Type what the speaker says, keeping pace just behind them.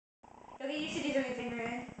you should do something,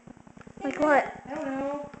 right? Like what? I don't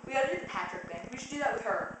know. We gotta do the Patrick thing. We should do that with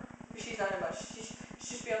her. Because she's not in much. She should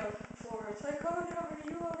just be on the floor. It's like, oh no, are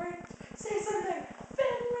you alright? Say something.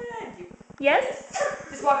 Finland! You. Yes?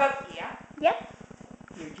 Just walk up. Yeah. Yep.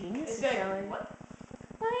 Your genius It's is good. showing. What?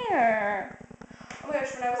 Where? Oh my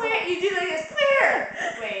gosh, when I was Where? little. You do like this. Where?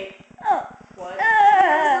 Wait. Oh. What? When I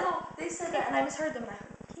was little, they said that and I misheard them and I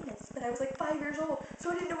heard penis. But I was like 5 years old,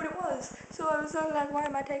 so I didn't know what it was. So I was all like, why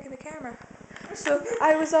am I taking the camera? So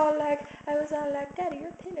I was all like, Daddy,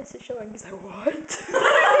 your penis is showing. He's like, what? My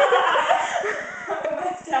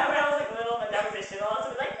dad, when I was like little, my dad was a shit all, so I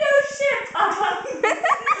was like, no shit, Papa.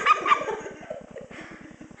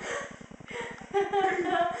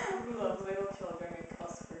 Love little children and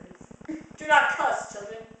cuss words. Do not cuss,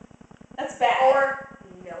 children. That's bad. Or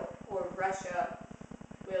no, or Russia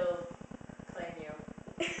will claim you.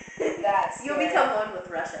 That's You'll become one with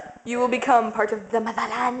Russia. You will become part of the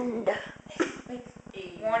motherland.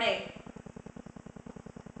 Warning.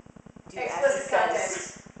 Explicit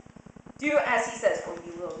content. Do as he says, or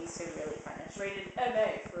you will be severely punished. Rated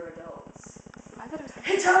MA for adults. I thought it was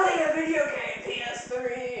It's only a video game, PS3.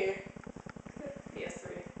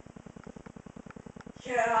 PS3.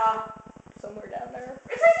 Yeah. Somewhere down there.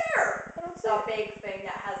 It's right there. I don't see The big thing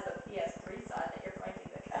that has the PS3 side that you're pointing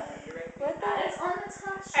the camera directly What at. the? It's on the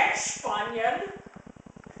top. Español.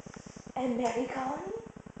 American?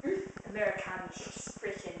 American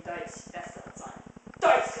sprechen Deutsch besser sein.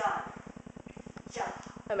 Deutschland. Ja.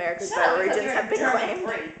 America's Shut up, because origins you're have been German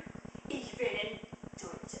claimed. free. Ich bin in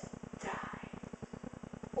Deutschland.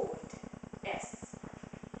 Und es.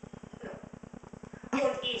 No.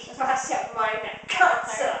 Und ich wasche meine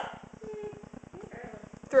Katze.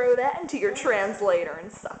 Throw that into your translator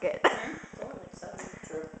and suck it.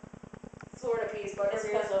 True. Florida peas, but it's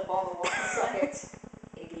because of all the water. Suck it.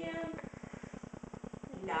 Again.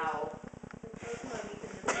 Now.